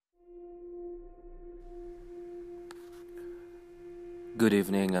Good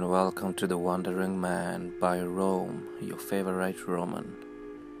evening and welcome to The Wandering Man by Rome, your favorite Roman.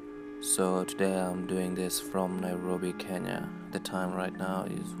 So today I'm doing this from Nairobi, Kenya. The time right now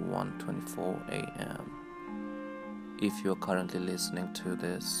is 1:24 a.m. If you're currently listening to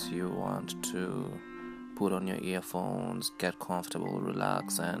this, you want to put on your earphones, get comfortable,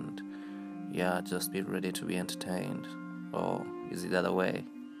 relax, and just be ready to be entertained. Or is it the other way?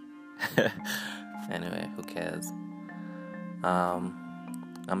 Anyway, who cares?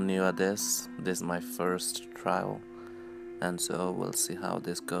 I'm new at this. This is my first trial, and so we'll see how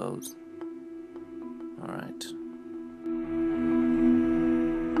this goes. Alright.